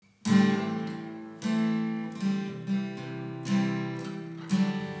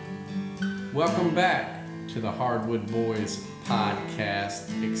Welcome back to the Hardwood Boys podcast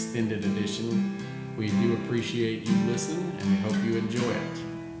extended edition. We do appreciate you listening and we hope you enjoy it.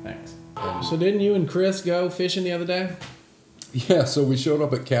 Thanks. So didn't you and Chris go fishing the other day? Yeah, so we showed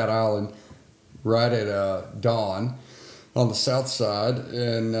up at Cat Island right at dawn on the south side,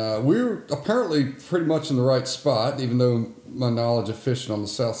 and we were apparently pretty much in the right spot, even though my knowledge of fishing on the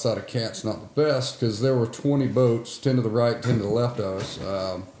south side of Cat's not the best, because there were 20 boats, 10 to the right, 10 to the left of us.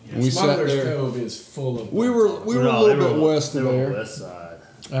 We sat there. Cove is full of. We were a little bit west of there. West side.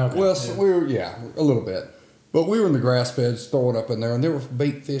 Okay. West, we were a little bit, but we were in the grass beds throwing up in there, and there were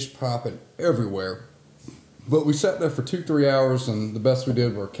bait fish popping everywhere. But we sat there for 2-3 hours, and the best we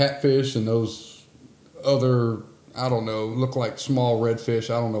did were catfish and those other, I don't know, look like small redfish.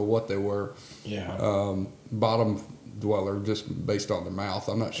 I don't know what they were. Yeah. Bottom dweller, just based on the mouth.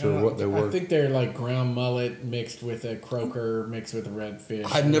 I'm not sure what they were. I think they're like ground mullet mixed with a croaker mixed with a redfish.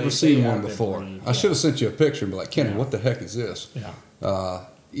 I'd never seen one before. I should have sent you a picture and be like, Kenny, what the heck is this?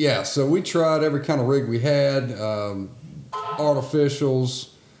 Yeah. So we tried every kind of rig we had, artificials,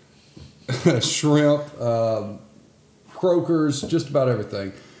 shrimp, croakers, just about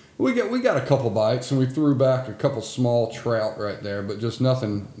everything. We got a couple bites, and we threw back a couple small trout right there, but just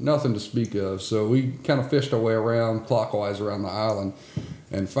nothing to speak of. So we kind of fished our way around clockwise around the island,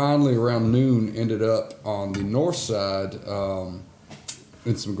 and finally around noon ended up on the north side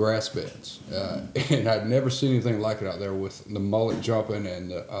in some grass beds. And I'd never seen anything like it out there with the mullet jumping,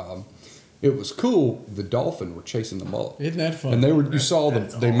 and it was cool. The dolphin were chasing the mullet. Isn't that fun? And you saw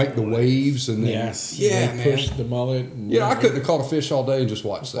they make the waves, and then they push the mullet. And I couldn't have caught a fish all day and just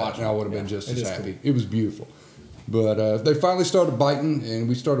watched that, and I would have been just as happy. Cool. It was beautiful. But they finally started biting, and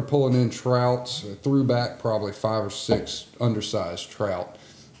we started pulling in trouts. Threw back probably 5 or 6 undersized trout.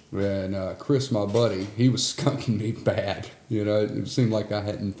 And Chris, my buddy, he was skunking me bad. It seemed like I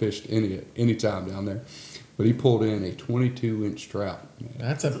hadn't fished any time down there. But he pulled in a 22-inch trout. Man.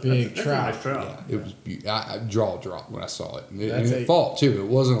 That's a big trout. Nice trout. Yeah, it was jaw dropped when I saw it. And it fought, too. It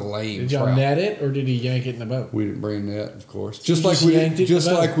wasn't a lame trout. Did y'all net it, or did he yank it in the boat? We didn't bring net, of course. We didn't bring. You just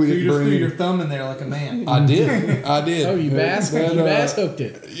threw your thumb in there like a man. I did. Oh, you bass hooked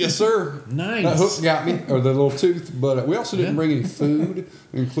it. Yes, sir. Nice. That hook got me, or the little tooth. But we also didn't bring any food,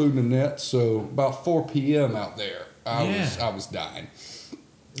 including the net. So about 4 p.m. out there, I was dying.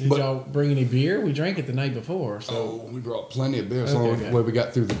 Did y'all bring any beer? We drank it the night before. So we brought plenty of beer. That's the only way we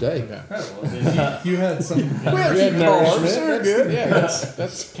got through the day. Okay. You had some. We had some carbs. They're good. Yeah,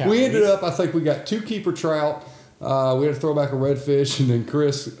 that's we ended up, I think we got 2 keeper trout. We had to throw back a redfish, and then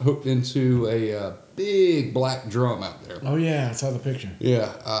Chris hooked into a big black drum out there. Oh yeah, I saw the picture.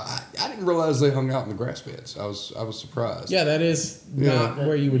 Yeah, I didn't realize they hung out in the grass beds. I was surprised. Yeah, that is not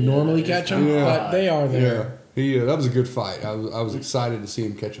where you would normally catch them, but they are there. Yeah. That was a good fight. I was excited to see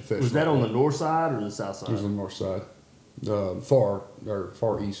him catch a fish. Was that on the north side or the south side? It was on the north side,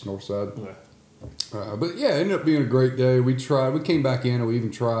 far east north side. Okay. But yeah, it ended up being a great day. We came back in, and we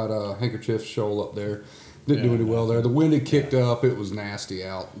even tried handkerchief shoal up there. Didn't do any well there. The wind had kicked up. It was nasty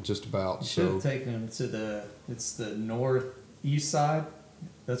out, just about. You should have taken them to the northeast side.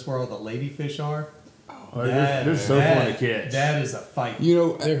 That's where all the ladyfish are. They're so fun to catch. That is a fight.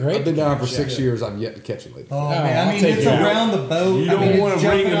 They're great. I've been down for 6 years. I've yet to catch a lady. Oh man, I mean it's around the boat. You don't want to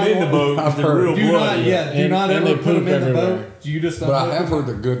bring them in the boat. I've heard. Do not ever put them in the boat. You just. But I have heard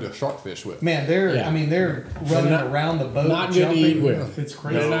they're good to shark fish with. Man, they're running around the boat. Not good to eat with. It's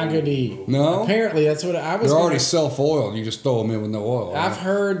crazy. They're not good to eat. No. Apparently, that's what I was. They're already self-oiled. You just throw them in with no oil. I've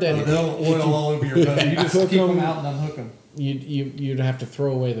heard that they'll oil all over your boat. You just keep them out and unhook them. You'd have to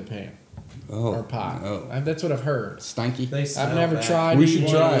throw away the pan. Or pot. No. That's what I've heard. Stanky. I've never tried. We should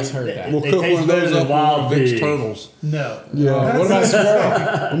try. I just heard that. We'll cook one of those up wild with Vic's pig. turtles. No. Yeah. What about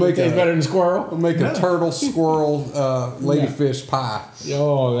squirrel? We'll make Tastes better than squirrel. We'll make a turtle, squirrel, ladyfish pie.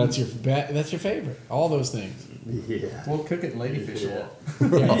 Oh, that's your favorite. All those things. Yeah. We'll cook it in ladyfish oil.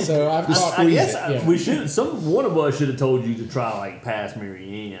 Yeah, so I've caught. I guess we should. One of us should have told you to try like past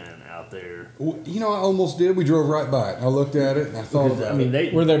Marianne out there. I almost did. We drove right by it. I looked at it and I thought about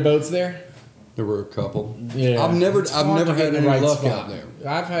it. Were there boats there? There were a couple. Yeah, I've never had any luck out there.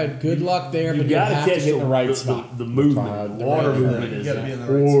 I've had good luck there, You but you got have to to catch get in the right spot. The movement, the water movement is gotta be in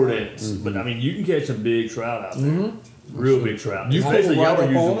the right important. spot. But I mean, you can catch some big trout out there. Real big trout. You pull Especially right y'all up are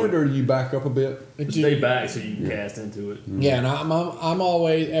on usually it, or you back up a bit? stay back so you can cast into it. Yeah, and I'm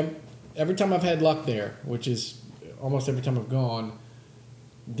always every time I've had luck there, which is almost every time I've gone,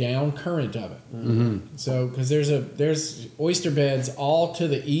 down current of it. Mm-hmm. So because there's oyster beds all to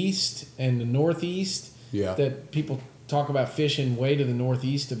the east and the northeast. Yeah. That people talk about fishing way to the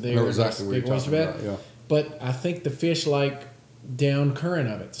northeast of there. I know exactly what big you're oyster talking bed. about, yeah. But I think the fish like down current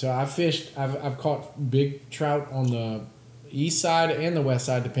of it. So I've caught big trout on the east side and the west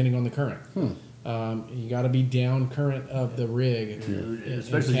side, depending on the current. You got to be down current of the rig,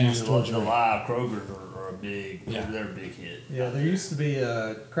 Especially and cast using towards the the rig. live Kroger's are a big, Yeah. they're a big hit. Yeah, there used to be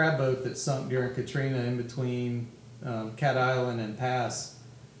a crab boat that sunk during Katrina in between Cat Island and Pass,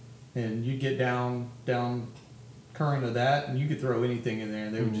 and you get down current of that, and you could throw anything in there,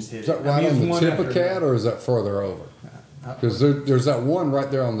 and they would just hit Is that it. right it's on the one tip after of Cat, another. or is that further over? I- Because there's that one right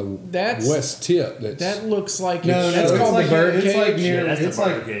there on the That's- west tip. That looks like No, it's, no, that's it's called like the bird it's cage. like near. Yeah, that's it's the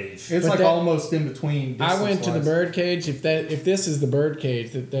like bird cage. it's But like that- almost in between. I went to the distance-wise. bird cage. If this is the bird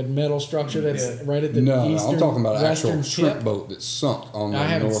cage, that metal structure that's Yeah. right at the no, eastern I'm talking about an western actual shrimp tip. boat that sunk on the I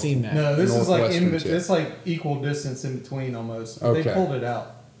haven't north. seen that. No, this is like Northwestern in. tip. It's like equal distance in between almost. They Okay. pulled it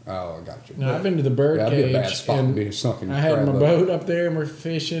out. Oh, I got you. No, I've been to the bird That'd be a bad cage, spot to and be sunken. I had crab my boat. boat up there, and we're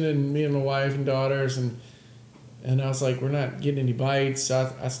fishing, and me and my wife and daughters, and I was like, we're not getting any bites.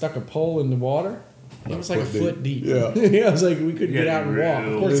 So I stuck a pole in the water. It was like a foot deep. Yeah. Yeah, I was like, we couldn't Yeah, get out and walk.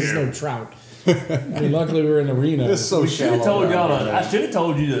 Of real course, there's no terrible. trout. I mean, luckily we were in the arena. It's so We should have shallow told y'all down to. there. I should have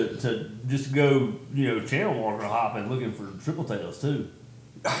told you to just go, channel walker hopping, looking for triple tails too.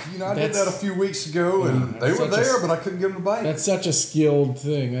 I did That's- that a few weeks ago, and they were such a- there, but I couldn't give them a bite. That's such a skilled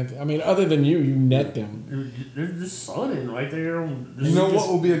thing. I mean, other than you net them. They're just sunning right there. You know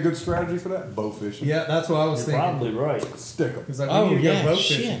what would be a good strategy for that? Bow fishing. Yeah, that's what I was You're thinking. probably right. Stick them. Because like, we Oh need to go yeah, boat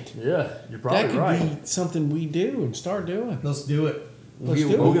fishing. shit. Yeah, you're That probably could right. be something we do and start doing. Let's do it. Let's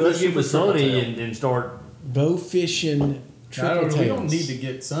do Let's it. get with Sonny and start. Bow fishing triple tails. We don't need to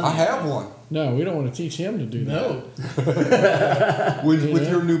get sun. I have one. No, we don't want to teach him to do that. No. With Yeah.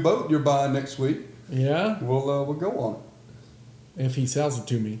 your new boat you're buying next week, Yeah, we'll go on it. if he sells it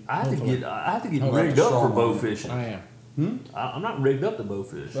to me. I have hopefully. to get Oh, rigged up for strong bow one. fishing. I am, I'm not rigged up to bow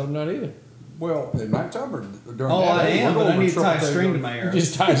fish. but I'm not either. Well, at nighttime or during Oh, the I day, am, we're but I going need to with tie a triple string to tail. my You arrow.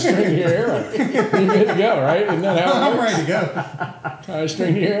 just tie a string to your arrow. You're good to go, right? Isn't that how it I'm works? ready to go. Tie a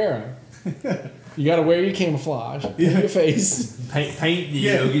string to your arrow. You got to wear your camouflage, your face. Paint,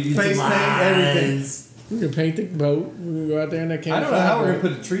 Yeah, get you face some paint, everything. eyes. We're gonna paint the boat. We're gonna go out there in that I camouflage. don't know how we're boat.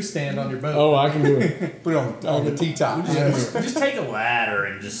 gonna put a tree stand on your boat. Oh, I can do it. Put it on the T-top. Just take a ladder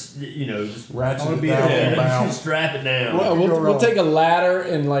and just just Ratchet I wanna it be down a- and bounce. just strap it down. Well, could go we'll wrong? take a ladder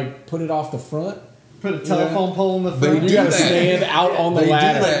and like put it off the front. Put a telephone pole in the They front. You do got to that. stand out on the They do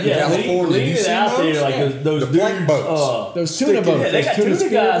ladder. that. Yeah, California, leave you it seen out those? there like Yeah. those The plank dudes. boats. Those tuna boats. Yeah, they got those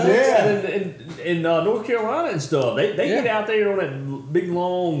tuna guys spears. in North Carolina and stuff. They Yeah. get out there on that big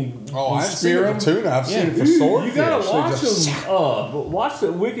long. Oh, I've seen spear it for 'em? tuna. I've seen Yeah. it for swordfish. You gotta They watch just- them. Watch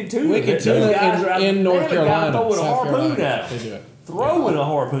the wicked tuna. Wicked Those tuna guys are out- in they North have a guy Carolina, throwing a South harpoon Carolina. out. They do it. Throwing a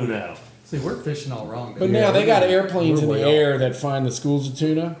harpoon out. See, we're fishing all wrong. But dude. now they got airplanes we're in the way air that find the schools of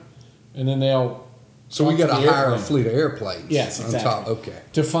tuna, and then they'll So we talk got to to the hire a airplane fleet of airplanes. Yes, On exactly. top. Okay.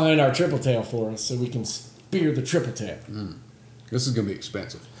 to find our triple tail for us, so we can spear the triple tail. This is gonna be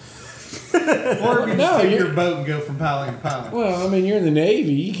expensive. Or if you No, just take you're- your boat and go from piling to piling. Well, I mean, you're in the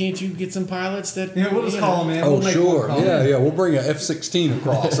Navy. Can't you get some pilots that? Yeah, we'll just you call know, them in. Oh, We'll make sure. one call. Yeah. We'll bring a F-16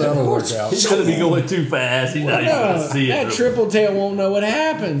 across. That'll work out. He's gonna be going too fast. He's not even No, gonna see it. that triple tail won't know what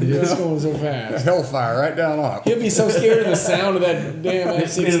happened. It's going so fast. Hellfire right down on. He'll be so scared of the sound of that damn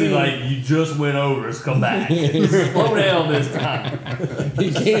It's gonna be F-16. like you just went over. It's come back. Slow down this time.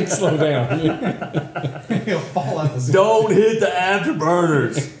 He can't slow down. He'll fall out the sky. Don't hit the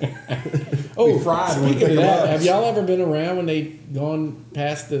afterburners. Oh, fried when we speaking pick of 'em that, up. have y'all ever been around when they've gone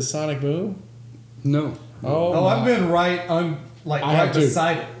past the sonic boom? No. Oh, I've been right I right have too.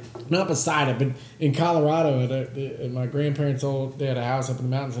 beside it. Not beside it, but in Colorado, at my grandparents' they had a house up in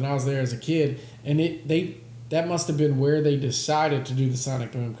the mountains, and I was there as a kid, and that must have been where they decided to do the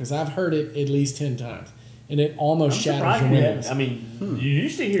sonic boom, because I've heard it at least 10 times, and it almost shatters your windows. I mean, you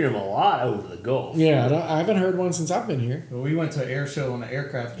used to hear him a lot over the Gulf. Yeah, I haven't heard one since I've been here. Well, we went to an air show on an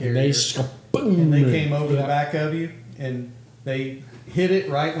aircraft And carrier. boom, And they came over yeah. the back of you, and they hit it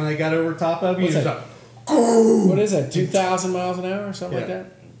right when they got over top of you. What's and that? it's like, What is that? 2,000 miles an hour or something like Yeah. that?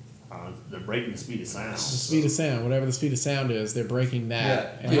 They're breaking the speed of sound. The speed of sound, whatever the speed of sound is, they're breaking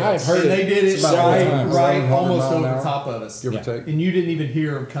that. Yeah. And Yeah. I've heard and they it. did it It's about right, 700 almost mile an over hour. the top of us. Give Yeah. or take. And you didn't even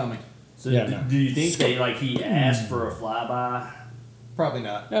hear them coming. So Yeah, do, no. do you think they like he asked for a flyby? Probably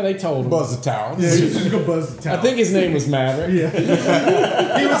not. Yeah, they told him. Buzz the tower. Yeah, he was just gonna buzz the I tower. think his name was Maverick.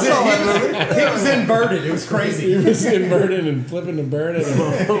 he was inverted. It was He crazy. was inverted and flipping the bird at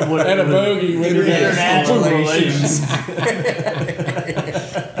a bogey with International relations.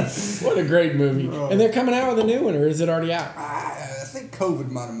 What a great movie. And they're coming out with a new one, or is it already out? I think COVID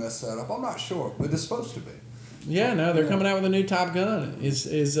might have messed that up. I'm not sure, but it's supposed to be. Yeah, no, they're coming out with a new Top Gun. Is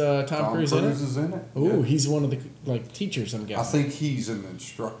Tom Cruise in it? is in it. Ooh, Yeah. he's one of the teachers. I'm I guessing. think he's an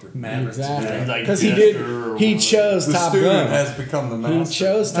instructor. Mavericks. Exactly. Like Because Jester or he whatever. chose The Top student Gun. has become the He master.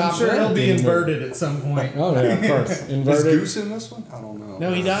 chose Top I'm sure Gun. he'll be theme. inverted at some point. Oh yeah, of course. Is Inverted. Goose in this one? I don't know.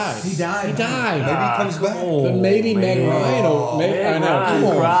 No, he died. He died. He died. Maybe he comes back. But maybe Meg Ryan. I know. Ryan Come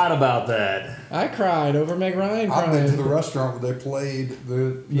on. cried about that. I cried over Meg Ryan I've been to the crying. restaurant where they played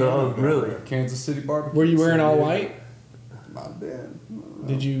the No, really? Kansas City barbecue. Were you wearing all Yeah. white? I did.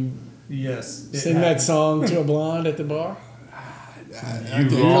 Did you Yes. it sing that happened. song to a blonde at the bar? You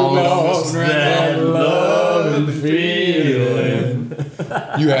lost that love and feeling.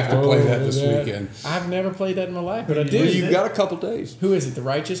 You have to play that this that. weekend. I've never played that in my life, but I Well, did. you've got a couple days. Who is it? The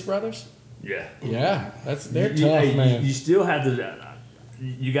Righteous Brothers? Yeah. Yeah, they're You- tough, hey, man. You still have to.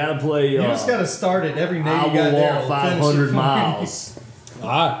 You got to play. You just got to start it every day I you got will there. walk will 500 finish it. miles.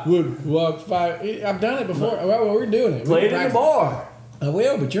 I would walk 5. I've done it before. Well, we're doing it. Play We it in the practice. bar. I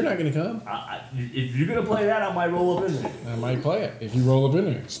will, but you're not going to come. If you're gonna play that, I might roll up in there. I might play it if you roll up in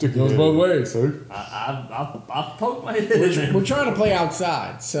there. Stick Goes your both head in. ways. I poke my head in there. We're trying to play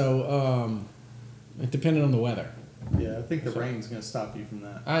outside, so it depending on the weather. Yeah, I think the rain's going to stop you from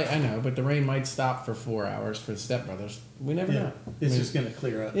that. I know, but the rain might stop for 4 hours for the Step Brothers. We never Yeah, know. it's just going to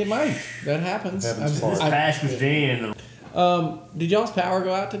clear up. It might. That happens. Happens I've- This fast. patch was jammed. did y'all's power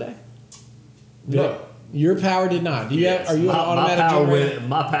go out today? Did No. it? Your power did not. Do you Yes, have, are you an automatic generator?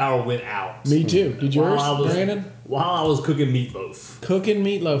 my power went out. Me too. Did yours, Brandon? While I was cooking meatloaf. Cooking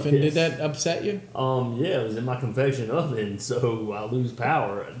meatloaf, and did Yes. that upset you? Yeah, it was in my convection oven, so I lose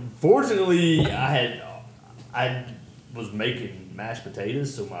power. Fortunately, I was making mashed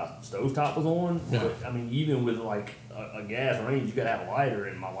potatoes, so my stovetop was on. Yeah. But, I mean, even with like a gas range, you gotta have a lighter,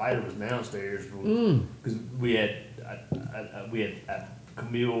 and my lighter was downstairs because we had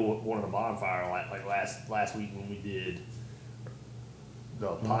Camille wanted a bonfire like last week when we did the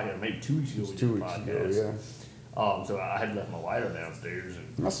podcast, maybe 2 weeks ago we did 2 the weeks podcast. ago, yeah. So I had left my lighter downstairs.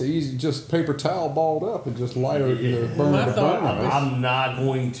 And That's easy. Just paper towel balled up and just light it Yeah. and burn My the thought- burner. I'm not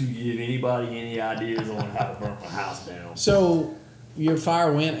going to give anybody any ideas on how to burn my house down. So your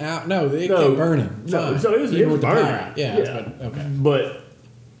fire went out? No, it No. kept burning. No, Fine. so it was Even with the burning. power. Yeah. But, okay. But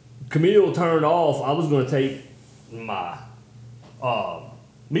Camille turned off. I was going to take my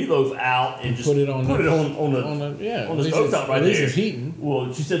meatloaf out and just Put it on on the yeah. on at the least stovetop it's- right at least there. it's heating.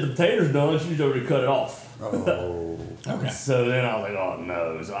 Well, she said the potatoes done. She was already cut it off. Oh. Okay. So then I was like, oh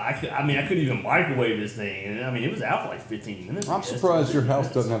no. So I couldn't even microwave this thing. And I mean, it was out for like 15 minutes. I'm surprised your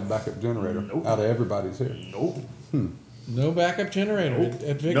house doesn't have a backup generator Nope. out of everybody's here. Nope. No backup generator Nope.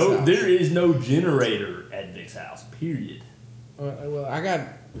 at Vic's No, house. there is no generator at Vic's house. Period. Well, I got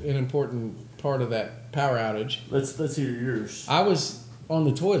an important part of that power outage. Let's hear yours. I was on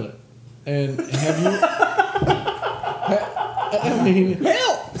the toilet, and have you? I mean,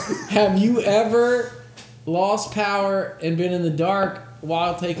 help! Have you ever lost power and been in the dark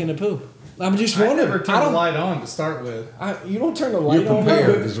while taking a poop? I'm just I wondering. never turned the light on to start with. You don't turn the light on. prepared,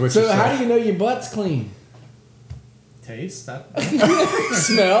 but- is what so you're how saying. do you know your butt's clean? Taste?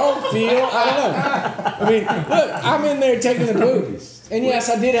 Smell, feel, I don't know. I mean, look, I'm in there taking a poop. And yes,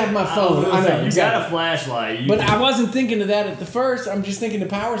 I did have my phone. I know. You exactly. got a flashlight. But I wasn't thinking of that at the first. I'm just thinking the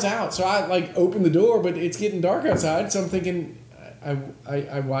power's out. So I like opened the door, but it's getting dark outside. So I'm thinking,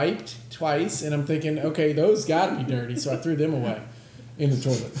 I wiped twice, and I'm thinking, okay, those got to be dirty. So I threw them away in the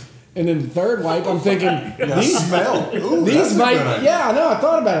toilet. And then the third wipe, I'm thinking, these smell. Ooh, these that's a might, good idea. yeah, I know. I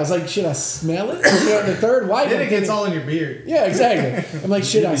thought about it. I was like, should I smell it? The third wipe, Then I'm it gets thinking, all in your beard. yeah, exactly. I'm like,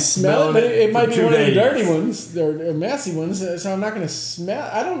 should I smell it? smelling But it it might for be 2 one of the days. dirty ones, or messy ones, so I'm not going to smell.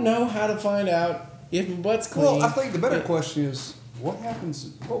 I don't know how to find out if my butt's clean. Well, I think the better question is, what happens?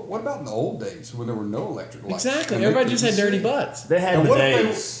 What about in the old days when there were no electric lights? Exactly. And they Everybody just had couldn't dirty see? butts. They had And the what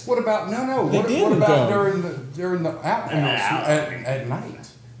days. if they? What about no? They What didn't about go. during the outhouse In the out- at night?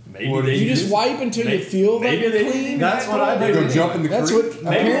 Maybe What they did You just used- wipe until you Maybe- feel that maybe you're they clean. didn't That's have what I toilet do. Go paper. jump in the That's creek. what-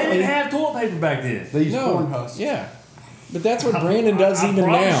 Maybe they Apparently- didn't have toilet paper back then. They use No. corn husks. Yeah. But that's what Brandon does I even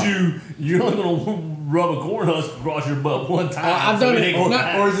promise now. you're only gonna rub a corn husk across your butt one time. I've so done ain't it. gonna Not,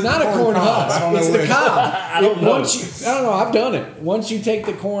 happen. or is it not a corn corn cob? I husk. don't It's know the which. cob. I don't know. Once I don't know. I've done it. Once you take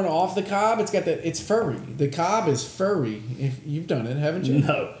the corn off the cob, it's got the. It's furry. The cob is furry. If you've done it, haven't you?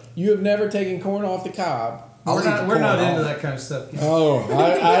 No. You have never taken corn off the cob. I'll We're eat not, the we're corn not off. into that kind of stuff. Oh, I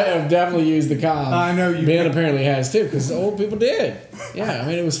have definitely used the cob. I know you Ben have. apparently has too, because old people did. Yeah, I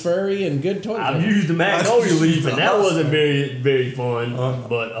mean it was furry and good toilet I've paper. used the magnolia leaf, and that wasn't very fun.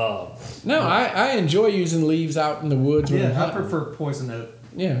 But No, I enjoy using leaves out in the woods when I'm Yeah, I hunting. prefer poison oak.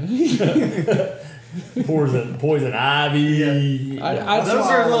 Yeah. Poison ivy. Those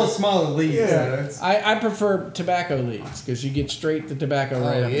are a little smaller leaves. Yeah. I prefer tobacco leaves because you get straight the tobacco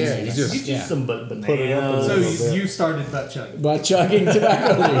right up. yeah, your you anus. just- Get you some it up a bananas. So little bit. you started butt chugging. By chugging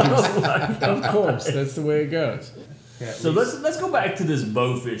tobacco leaves. Of course, that's the way it goes. Yeah, So let's go back to this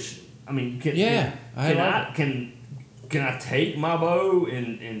bowfish. I mean, can I take my bow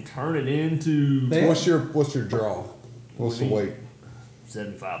and turn it into They- What's your draw? What's the weight?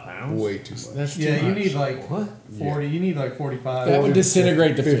 75 pounds? Way too much. That's too Yeah, you much. need like What? 40. You need like 45. That would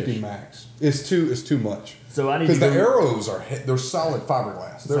disintegrate the 50 fish. max. It's too much. So I need to Because the go. arrows they're solid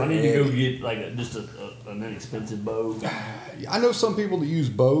fiberglass. So They're I need to go heavy. get like an inexpensive bow. I know some people that use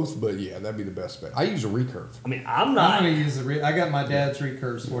both, but yeah, that'd be the best bet. I use a recurve. I mean, I'm I'm not. gonna use I got my dad's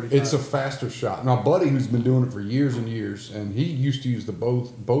recurves 45. It's a faster shot. My buddy, who's been doing it for years and years, and he used to use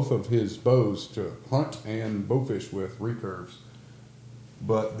both of his bows to hunt and bowfish with recurves.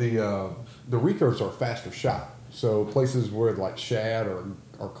 But the recurves are a faster shot. So places where like shad or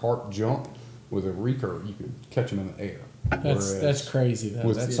carp jump with a recurve, you could catch them in the air. That's crazy though.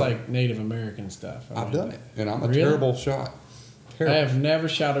 with- That's like Native American stuff. I I've mean, done it, and I'm a Really? terrible shot. I have never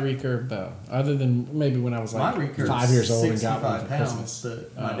shot a recurve bow, other than maybe when I was my like recurve 5 years old and got 65 one for pounds, Christmas.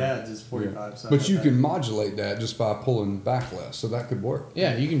 but my dad's is 45. So I But got you that. can modulate that just by pulling back less, so that could work.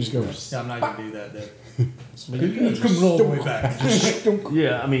 Yeah, you can just go. Yeah, I'm not gonna do that. Dave. But you can It's coming all the way back.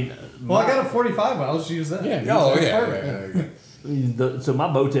 Yeah, I mean. Well, I got a 45. I'll just use that. Yeah. Oh That's yeah, perfect. So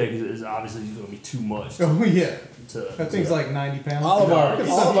my bow tech is obviously going to be too much. Oh yeah. To, That thing's like 90 pounds. All of our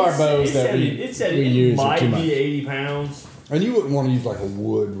bows that it said we it use are might too be much. 80 pounds. And you wouldn't want to use like a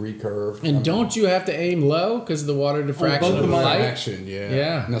wood recurve. And don't you have to aim low because of the water diffraction both of of the mine light? Action, yeah.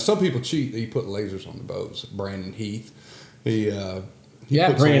 Yeah. Now some people cheat. He put lasers on the bows. Brandon Heath. He Yeah,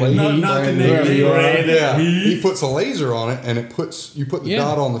 puts a Brandon laser- Heath. Not to Brandon name Heath. any Brandon Yeah, he Heath. puts a laser on it, and you put the Yeah.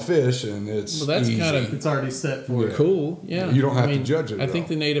 dot on the fish, and it's Well, that's easy. kind of It's already set for it. Cool. Yeah. You don't have I to mean, judge it I at think all.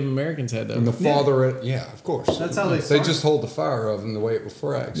 the Native Americans had And the that. farther it, yeah, of course. That's how they They started. just hold the fire oven the way it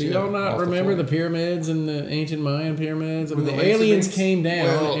frags. Do yeah, y'all not off remember the flame. pyramids and the ancient Mayan pyramids? I mean, With the the laser aliens beams? came down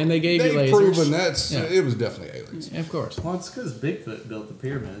Well, and they gave you they've lasers. proven that's Yeah. it was definitely aliens. Of course. Well, it's because Bigfoot built the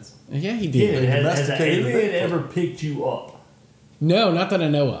pyramids. Yeah, he Yeah, did. has an domesticated alien Bigfoot. ever picked you up? No, not that I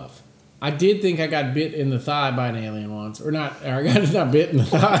know of. I did think I got bit in the thigh by an alien once, or not. Or I got not bit in the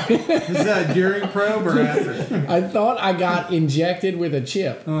thigh. Is that during probe or after? I thought I got injected with a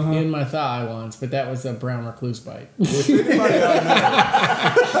chip in my thigh once, but that was a brown recluse bite.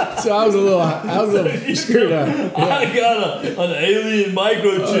 So I was a little screwed up. I got an alien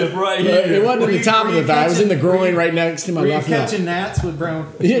microchip right here. It wasn't in the top of the thigh. It was in the groin right next to my Were you left nut. catching gnats with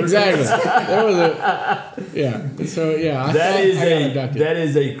brown? Yeah, exactly. There was a So yeah, I That thought is I got abducted. that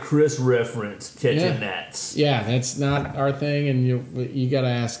is a Chris reference. Catching Yeah. gnats. Yeah, that's not our thing, and you got to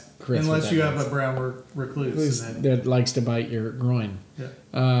ask Chris. what Unless that you means. have a brown recluse. And then, that likes to bite your groin.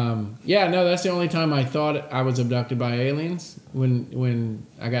 yeah. No, that's the only time I thought I was abducted by aliens when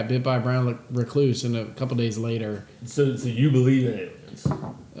I got bit by a brown recluse, and a couple days later, So you believe in aliens?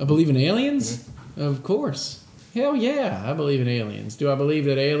 I believe in aliens. Of course, hell yeah, I believe in aliens. Do I believe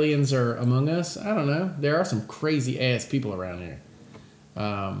that aliens are among us? I don't know. There are some crazy ass people around here.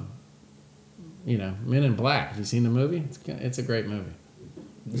 Men in Black. Have you seen the movie? It's a great movie.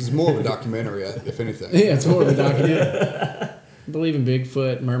 This is more of a documentary, if anything. Yeah, it's more of a documentary. I believe in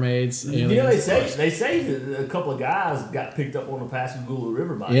Bigfoot, mermaids, aliens. You know, they say that a couple of guys got picked up on the Pascagoula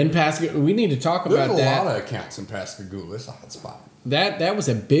River by In Pascagoula, we need to talk There's about a that. lot of accounts in Pascagoula. It's a hot spot. That was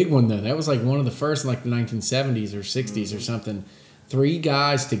a big one though. That was like one of the first in like the 1970s or 60s or something. 3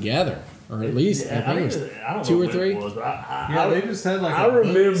 guys together, or at least I think it was I don't 2 know or what 3. it was, but Yeah, they just had like I a book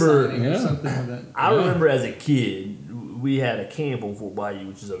remember- signing or Yeah. something with that. I remember as a kid, we had a camp on Fort Bayou,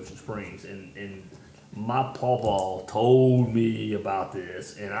 which is Ocean Springs, and my pawpaw told me about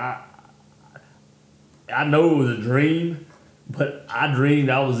this, and I know it was a dream, but I dreamed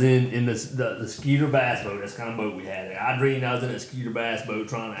I was in the Skeeter bass boat. That's the kind of boat we had. I dreamed I was in a Skeeter bass boat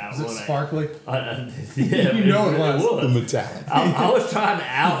trying to Is it outrun sparkly? yeah, You know it was. The metallic. I was trying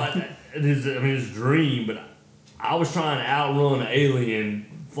to it's a dream, but I was trying to outrun an alien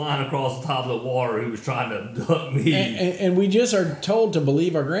flying across the top of the water who was trying to duck me. And we just are told to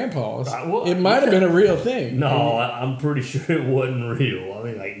believe our grandpas. Well, It might have been a real thing. No, I'm pretty sure it wasn't real. I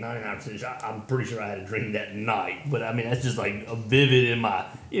mean, like 99%. I'm pretty sure I had a dream that night. But I mean, that's just like a vivid in my.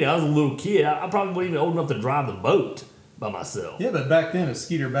 I was a little kid. I probably wasn't even old enough to drive the boat by myself. Yeah, but back then a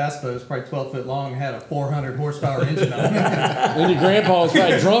Skeeter bass boat was probably 12 foot long and had a 400 horsepower engine on it. And your grandpa was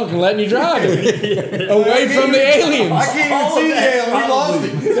probably drunk and letting you drive it away from the I aliens. can't even see the alien. We lost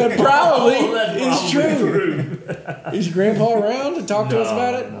it. That probably Oh, that's is probably true. true. Is your grandpa around to talk to us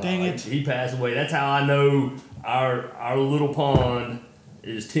about it? No, Dang it. He passed away. That's how I know our little pond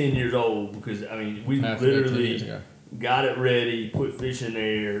is 10 years old, because I mean we Passed away 10 years literally ago. got it ready, put fish in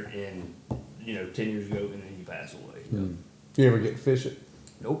there, and 10 years ago, and then he passed away. You ever get to fish it?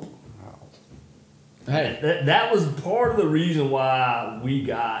 Nope. Hey, That was part of the reason why we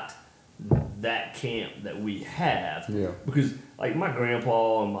got that camp that we have. Yeah. Because like my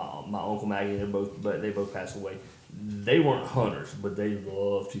grandpa and my Uncle Maggie, they both passed away. They weren't hunters, but they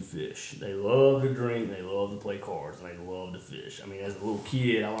loved to fish. They loved to drink. They loved to play cards, and they loved to fish. I mean, as a little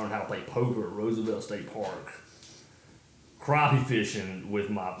kid, I learned how to play poker at Roosevelt State Park. Crappie fishing with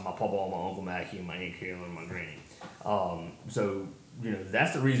my papa, my Uncle Mackie, and my Aunt Carolyn, and my granny. So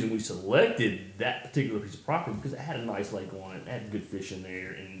that's the reason we selected that particular piece of property, because it had a nice lake on it, it had good fish in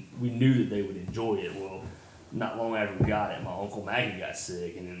there, and we knew that they would enjoy it. Well, not long after we got it, my Uncle Maggie got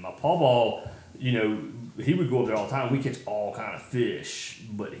sick, and then my papa, he would go up there all the time. We catch all kind of fish,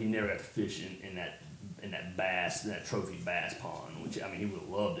 but he never got to fish in that trophy bass pond, which I mean he would have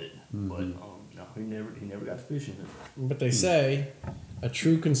loved it, but no, he never got to fish in it. but they say a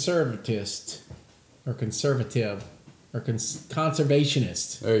true conservative or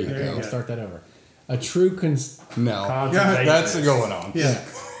conservationist. There you There you go. I'll start that over. A true No, Conservationist. that's going on. Yeah,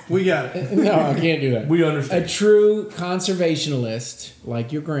 we got it. No, I can't do that. We A understand. true conservationalist,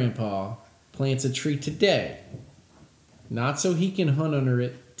 like your grandpa, plants a tree today. Not so he can hunt under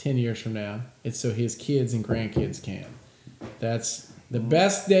it 10 years from now. It's so his kids and grandkids can. That's the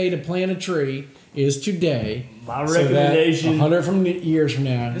best day to plant a tree is today. My so that recommendation. 100 years from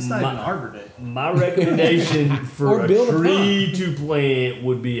now. It's not even Arbor Day. My recommendation for Or a build a tree to plant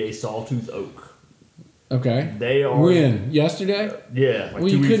would be a sawtooth oak. Okay. They are When? Yesterday? Yeah. Like Well, 2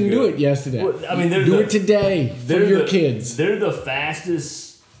 you weeks couldn't ago. do it yesterday. Well, I mean, they're do the- it today for They're your the- kids. They're the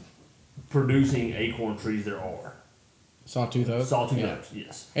fastest producing acorn trees there are. Sawtooth oak. Sawtooth Yeah. oaks,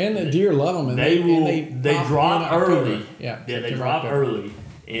 yes. And the deer love them. And They will. and They pop drop in October. early. Yeah. They September, drop October. early,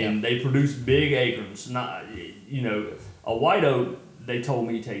 and they produce big acorns. Not a white oak. They told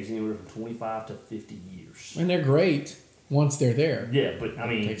me takes anywhere from 25 to 50 years. And they're great once they're there. Yeah, but I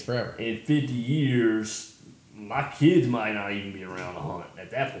mean, It takes forever. in 50 years, my kids might not even be around to hunt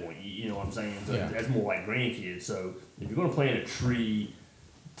at that point. You know what I'm saying? So Yeah. that's more like grandkids. So if you're going to plant a tree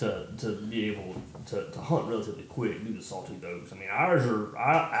to be able to hunt relatively quick, do the sawtooth oaks. I mean, ours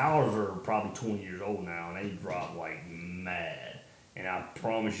are probably 20 years old now, and they drop like mad. And I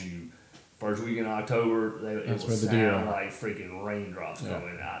promise you, first week in October, it That's will where the deer sound are. like freaking raindrops Yeah.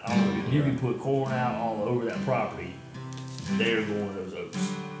 coming out. I don't know, you can put corn out all over that property. They're going to those oaks.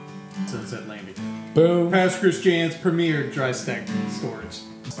 Sunset Landing. Boom. Past Chris Jan's premier dry stack storage.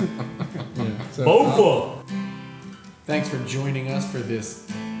 So, Both of them. thanks for joining us for this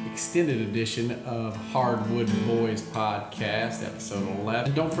extended edition of Hardwood Boys Podcast, episode 11.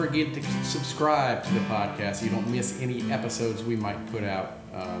 And don't forget to subscribe to the podcast so you don't miss any episodes we might put out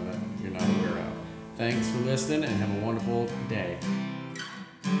that you're not aware of. Thanks for listening and have a wonderful day.